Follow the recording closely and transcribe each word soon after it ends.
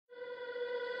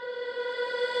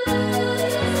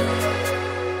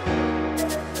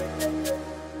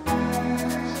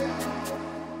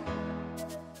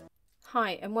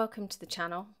Hi and welcome to the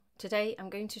channel. Today I'm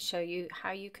going to show you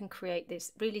how you can create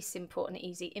this really simple and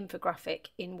easy infographic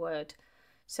in Word.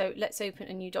 So let's open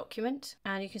a new document,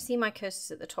 and you can see my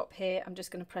cursors at the top here. I'm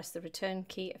just going to press the return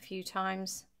key a few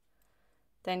times,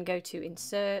 then go to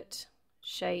Insert,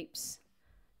 Shapes,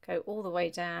 go all the way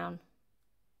down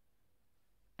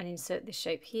and insert this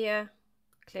shape here.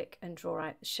 Click and draw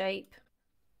out the shape.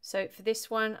 So for this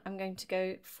one I'm going to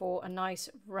go for a nice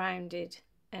rounded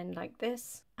end like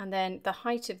this, and then the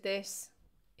height of this,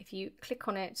 if you click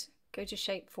on it, go to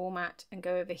shape format and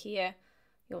go over here,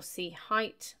 you'll see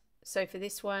height. So for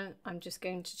this one I'm just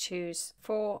going to choose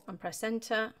 4 and press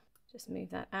enter. Just move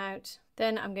that out.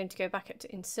 Then I'm going to go back up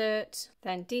to insert,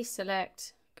 then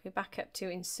deselect, go back up to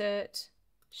insert,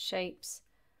 shapes,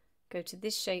 go to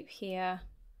this shape here,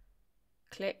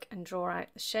 click and draw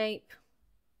out the shape,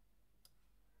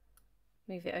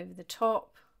 move it over the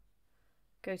top,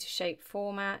 go to shape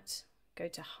format, go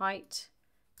to height,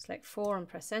 select 4 and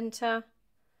press enter.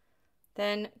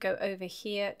 Then go over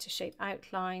here to shape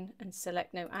outline and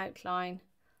select no outline,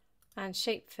 and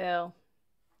shape fill,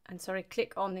 and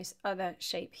click on this other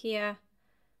shape here,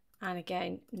 and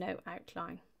again no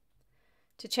outline.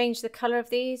 To change the color of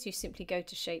these, you simply go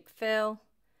to shape fill,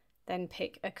 then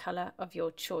pick a color of your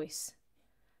choice.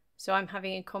 So I'm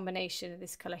having a combination of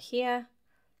this color here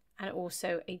and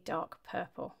also a dark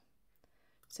purple.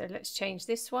 So let's change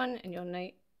this one and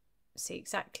you'll see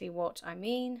exactly what I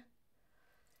mean.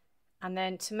 And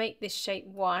then to make this shape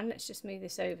 1, let's just move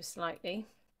this over slightly.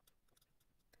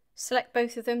 Select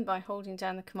both of them by holding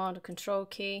down the Command or Control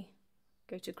key,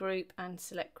 go to Group and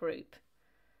select Group.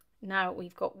 Now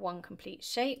we've got one complete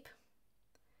shape.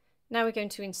 Now we're going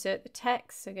to insert the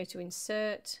text, so go to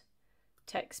Insert,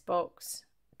 Text Box,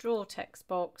 Draw Text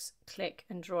Box, click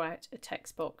and draw out a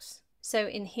text box. So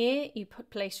in here you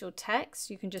place your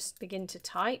text, you can just begin to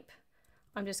type.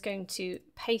 I'm just going to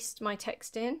paste my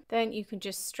text in. Then you can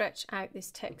just stretch out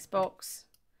this text box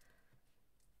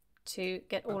to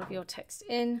get all of your text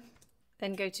in.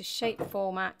 Then go to shape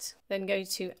format, then go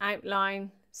to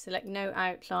outline, select no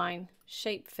outline,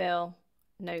 shape fill,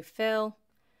 no fill.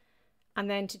 And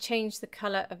then to change the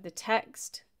color of the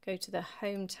text, go to the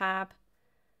Home tab,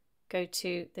 go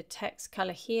to the text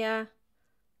color here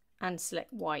and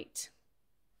select white.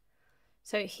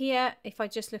 So here, if I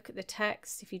just look at the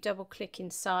text, if you double click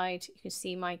inside, you can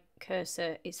see my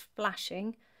cursor is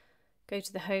flashing. Go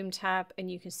to the Home tab and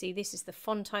you can see this is the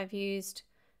font I've used,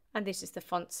 and this is the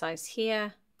font size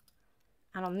here.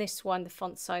 And on this one, the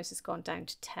font size has gone down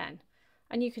to 10.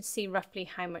 And you can see roughly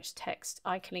how much text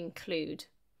I can include.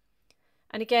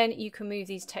 And again, you can move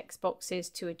these text boxes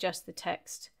to adjust the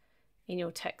text in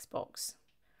your text box.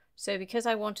 So because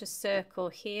I want a circle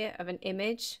here of an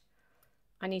image,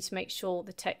 I need to make sure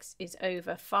the text is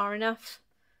over far enough.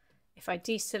 If I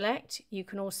deselect, you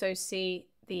can also see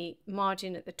the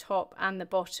margin at the top and the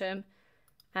bottom,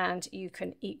 and you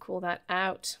can equal that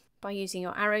out by using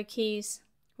your arrow keys.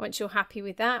 Once you're happy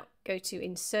with that, go to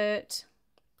Insert,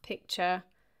 Picture,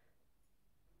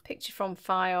 Picture from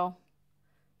File,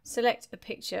 select a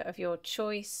picture of your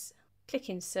choice, click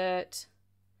Insert.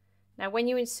 Now when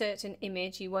you insert an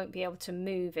image, you won't be able to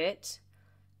move it.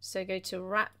 So go to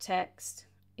Wrap Text,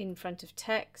 in front of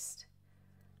text.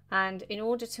 And in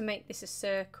order to make this a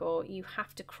circle, you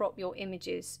have to crop your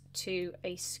images to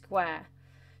a square.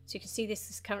 So you can see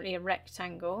this is currently a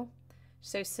rectangle.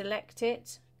 So select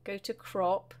it, go to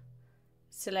Crop,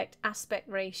 select Aspect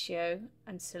Ratio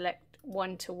and select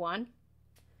 1:1.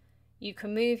 You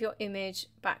can move your image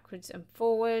backwards and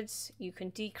forwards. You can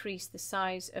decrease the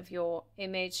size of your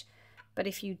image. But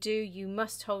if you do, you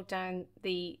must hold down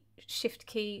the Shift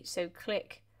key. So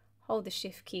click, hold the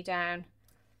Shift key down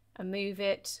and move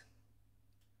it.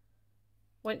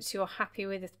 Once you're happy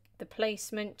with the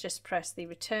placement, just press the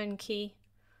Return key.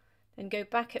 Then go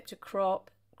back up to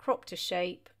Crop, Crop to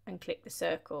Shape and click the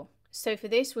circle. So for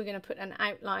this, we're going to put an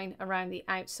outline around the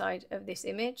outside of this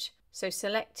image. So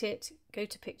select it, go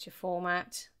to Picture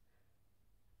Format,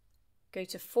 go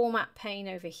to Format Pane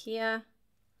over here,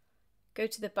 go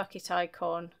to the bucket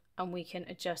icon, and we can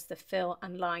adjust the fill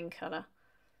and line color.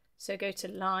 So go to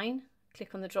Line,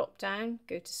 click on the drop down,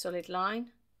 go to Solid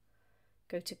Line,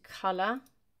 go to Color,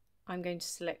 I'm going to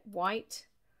select white,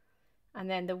 and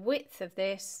then the width of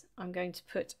this I'm going to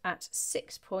put at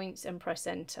 6 points and press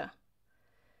enter.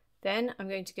 Then I'm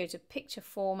going to go to Picture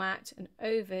Format and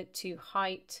over to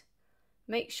Height.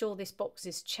 Make sure this box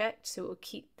is checked so it will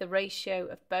keep the ratio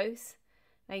of both.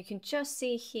 Now you can just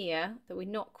see here that we're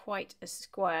not quite a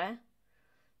square,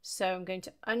 so I'm going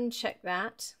to uncheck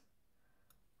that.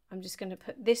 I'm just going to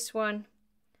put this one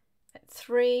at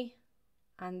 3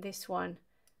 and this one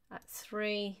at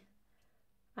 3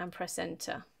 and press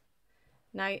enter.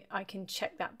 Now I can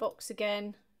check that box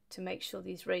again to make sure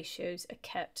these ratios are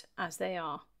kept as they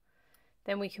are.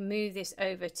 Then we can move this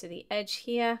over to the edge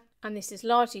here, and this is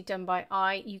largely done by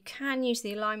eye. You can use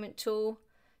the alignment tool,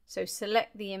 so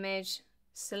select the image,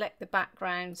 select the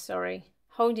background,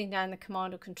 holding down the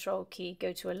Command or Control key,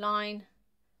 go to align.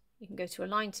 You can go to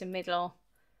align to middle,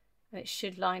 and it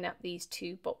should line up these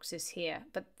two boxes here,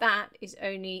 but that is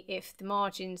only if the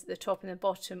margins at the top and the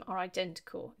bottom are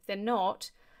identical. If they're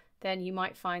not, then you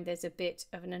might find there's a bit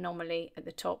of an anomaly at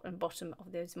the top and bottom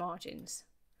of those margins.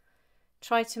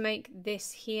 Try to make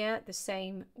this here the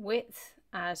same width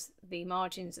as the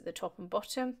margins at the top and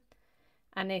bottom,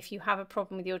 and if you have a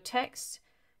problem with your text,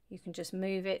 you can just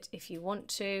move it if you want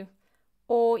to,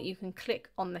 or you can click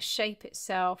on the shape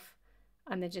itself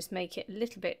and then just make it a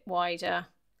little bit wider.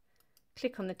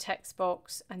 Click on the text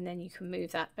box and then you can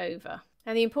move that over.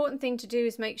 Now the important thing to do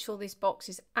is make sure this box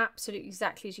is absolutely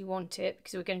exactly as you want it,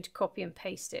 because we're going to copy and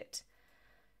paste it.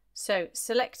 So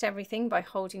select everything by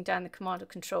holding down the Command or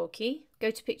Control key,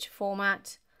 go to picture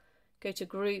format, go to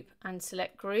group and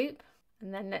select group,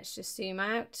 and then let's just zoom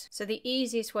out. So the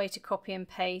easiest way to copy and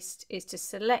paste is to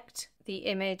select the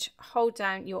image, hold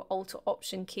down your Alt or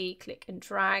Option key, click and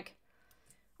drag.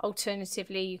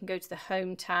 Alternatively, you can go to the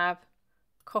Home tab,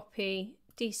 copy,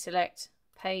 deselect,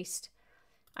 paste,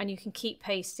 and you can keep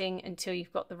pasting until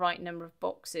you've got the right number of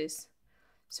boxes.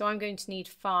 So I'm going to need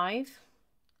 5.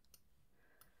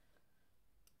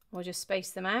 We'll just space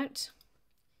them out.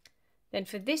 Then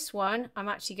for this one, I'm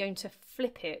actually going to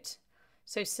flip it.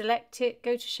 So select it,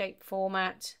 go to shape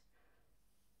format,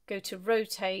 go to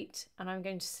rotate, and I'm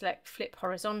going to select flip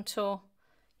horizontal.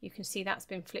 You can see that's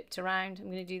been flipped around.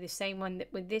 I'm going to do the same one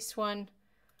with this one,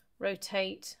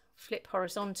 rotate, flip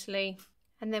horizontally.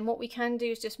 And then what we can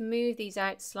do is just move these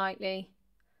out slightly.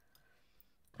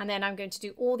 And then I'm going to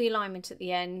do all the alignment at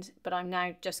the end, but I'm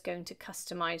now just going to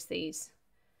customize these.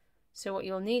 So what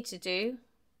you'll need to do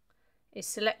is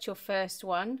select your first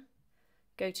one,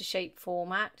 go to shape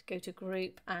format, go to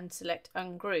group and select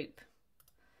ungroup.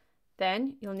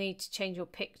 Then you'll need to change your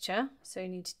picture. So you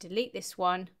need to delete this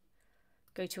one,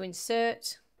 go to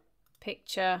insert,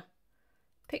 picture,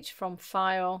 picture from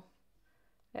file.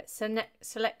 Let's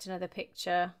select another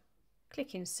picture,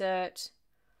 click insert,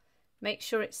 make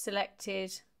sure it's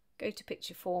selected, go to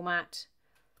picture format,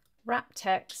 wrap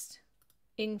text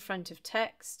in front of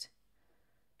text,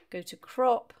 go to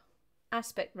crop,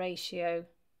 aspect ratio,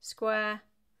 square,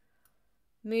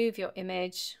 move your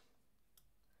image,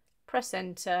 press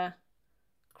enter,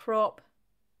 crop,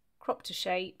 crop to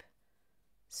shape,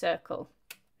 circle.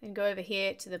 Then go over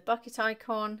here to the bucket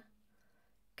icon,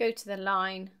 go to the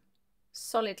line,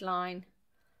 solid line,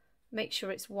 make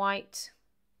sure it's white,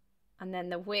 and then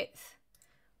the width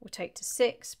we'll take to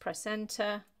 6, press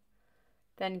enter,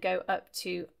 then go up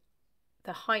to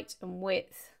the height and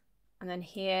width, and then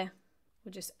here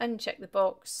we'll just uncheck the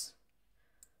box,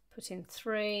 put in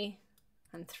 3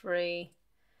 and 3,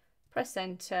 press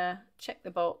enter, check the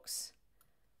box,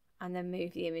 and then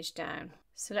move the image down.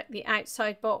 Select the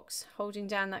outside box, holding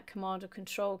down that Command or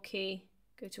Control key,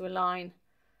 go to align,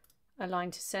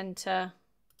 align to center,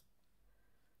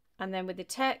 and then with the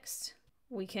text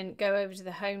we can go over to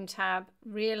the Home tab,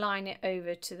 realign it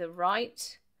over to the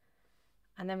right,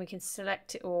 and then we can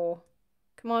select it all,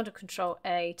 Command or Control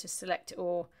A to select it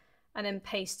all, and then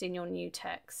paste in your new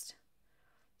text.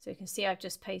 So you can see I've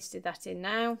just pasted that in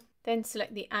now. Then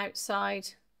select the outside,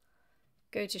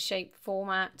 go to shape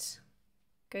format,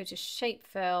 go to shape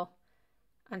fill,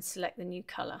 and select the new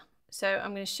color. So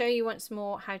I'm going to show you once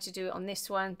more how to do it on this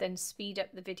one, then speed up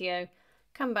the video,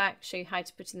 come back, show you how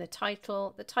to put in the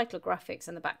title graphics,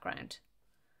 and the background.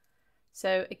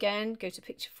 So again, go to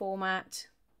picture format,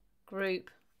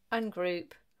 group,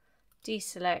 ungroup,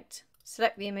 deselect,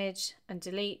 select the image and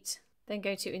delete, then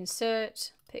go to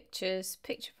insert, pictures,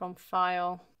 picture from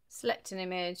file, select an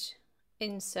image,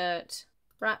 insert,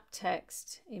 wrap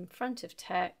text in front of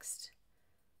text,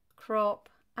 crop,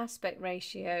 aspect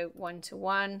ratio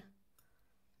 1:1,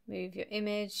 move your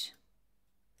image,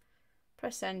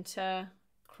 press enter,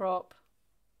 crop,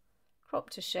 crop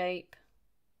to shape,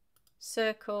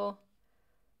 circle,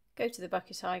 go to the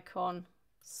bucket icon,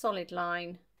 solid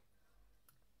line,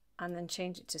 and then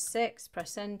change it to 6,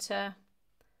 press enter,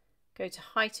 go to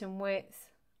height and width,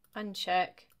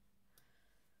 uncheck,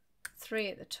 3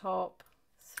 at the top,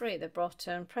 3 at the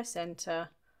bottom, press enter,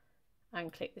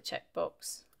 and click the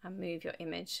checkbox and move your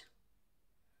image.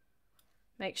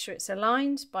 Make sure it's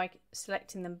aligned by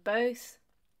selecting them both.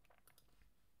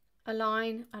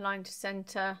 Align, align to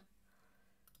center,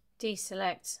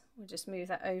 deselect, we'll just move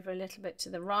that over a little bit to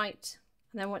the right,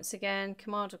 And then once again,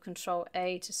 Command or Control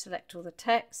A to select all the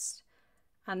text.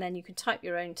 And then you can type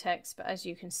your own text, but as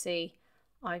you can see,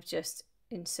 I've just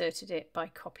inserted it by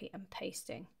copy and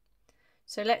pasting.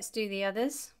 So let's do the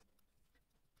others.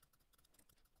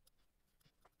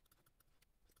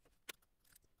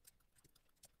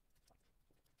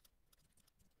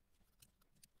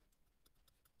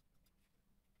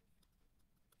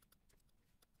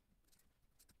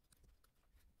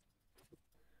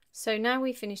 So now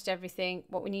we've finished everything,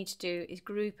 what we need to do is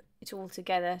group it all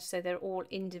together so they're all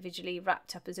individually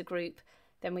wrapped up as a group.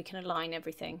 Then we can align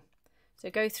everything. So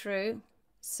go through,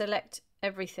 select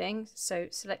everything. So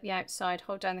select the outside,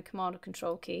 hold down the Command or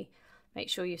Control key, make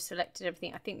sure you've selected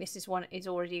everything. I think this is one is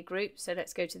already a group, so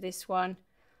let's go to this one,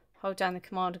 hold down the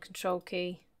Command or Control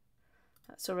key.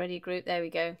 That's already a group, there we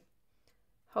go.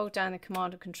 Hold down the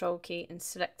Command or Control key and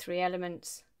select 3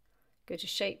 elements. Go to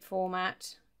Shape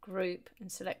Format, Group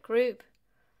and select Group.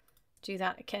 Do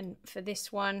that again for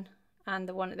this one and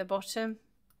the one at the bottom.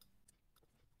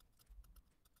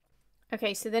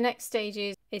 Okay, so the next stage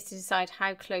is to decide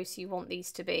how close you want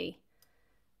these to be.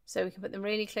 So we can put them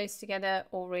really close together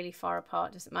or really far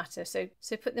apart, doesn't matter. So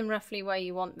put them roughly where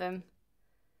you want them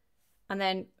and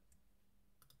then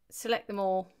select them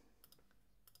all,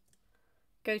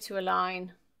 go to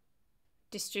Align,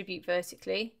 Distribute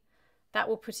Vertically. That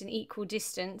will put an equal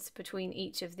distance between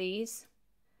each of these.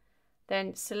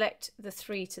 Then select the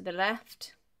 3 to the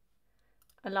left,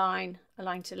 align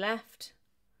to left,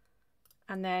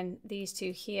 and then these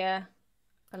 2 here,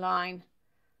 align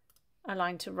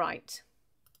to right.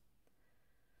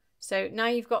 So now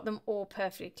you've got them all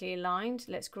perfectly aligned.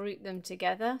 Let's group them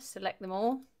together, select them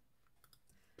all.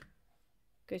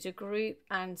 Go to Group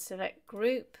and select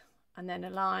Group, and then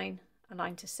align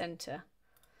to center.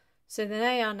 So then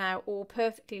they are now all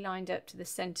perfectly lined up to the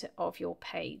center of your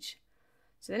page.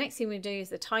 So the next thing we do is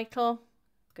the title.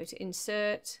 Go to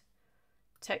Insert,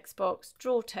 Text Box,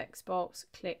 Draw Text Box,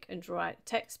 click and draw out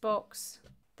text box.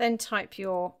 Then type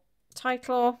your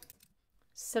title,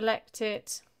 select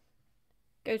it,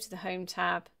 go to the Home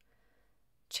tab,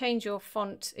 change your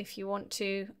font if you want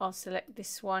to. I'll select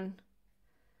this one,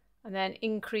 and then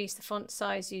increase the font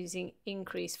size using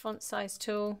Increase Font Size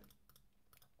tool.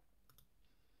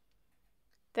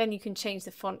 Then you can change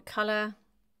the font color.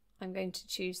 I'm going to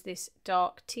choose this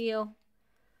dark teal.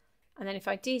 And then if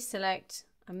I deselect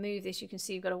and move this, you can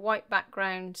see you've got a white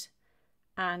background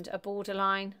and a border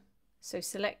line. So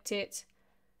select it,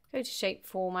 go to Shape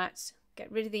Format,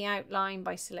 get rid of the outline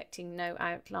by selecting No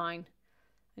Outline,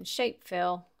 and Shape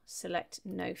Fill, select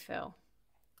No Fill.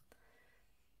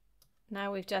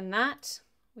 Now we've done that,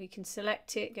 we can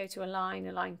select it, go to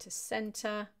Align to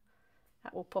Center.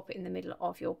 That will pop it in the middle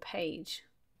of your page.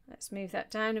 Let's move that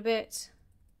down a bit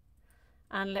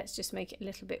and let's just make it a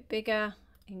little bit bigger,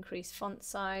 increase font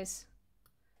size.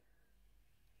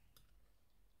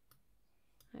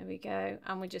 There we go,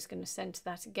 and we're just going to center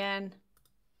that again.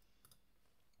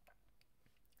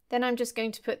 Then I'm just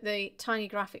going to put the tiny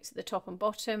graphics at the top and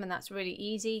bottom, and that's really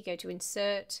easy. Go to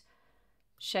Insert,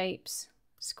 Shapes,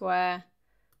 Square,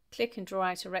 click and draw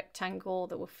out a rectangle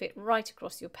that will fit right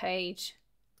across your page.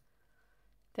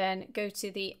 Then go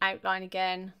to the outline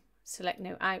again, select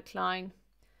No Outline,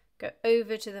 go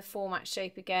over to the Format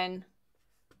Shape again,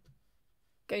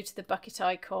 go to the bucket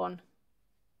icon,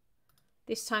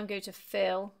 this time go to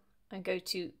Fill and go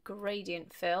to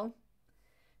Gradient Fill.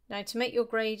 Now to make your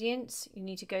gradients, you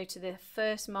need to go to the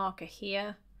first marker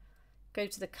here, go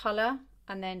to the colour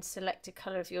and then select a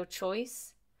colour of your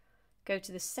choice. Go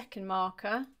to the second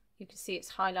marker, you can see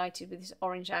it's highlighted with this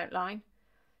orange outline.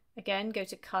 Again, go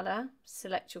to Colour,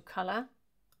 select your colour,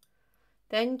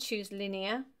 then choose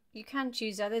Linear. You can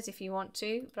choose others if you want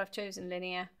to, but I've chosen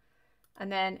Linear. And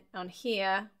then on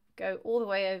here, go all the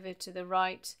way over to the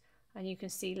right and you can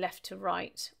see left to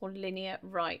right or linear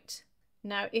right.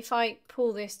 Now if I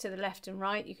pull this to the left and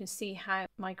right, you can see how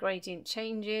my gradient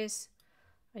changes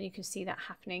and you can see that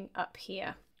happening up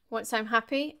here. Once I'm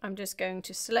happy, I'm just going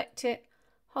to select it,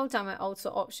 hold down my Alt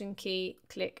or Option key,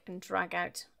 click and drag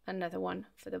out another one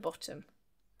for the bottom.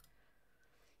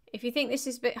 If you think this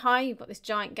is a bit high, you've got this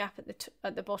giant gap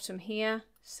at the bottom here,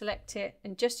 select it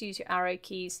and just use your arrow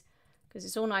keys because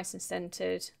it's all nice and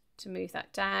centered to move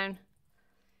that down.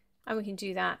 And we can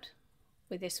do that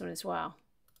with this one as well.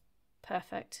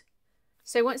 Perfect.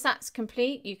 So once that's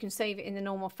complete, you can save it in the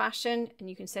normal fashion and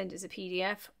you can send it as a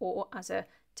PDF or as a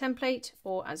template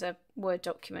or as a Word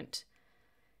document.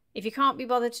 If you can't be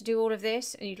bothered to do all of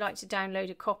this and you'd like to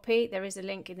download a copy, there is a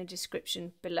link in the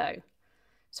description below.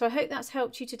 So I hope that's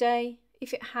helped you today.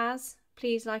 If it has,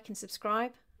 please like and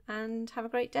subscribe and have a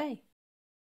great day.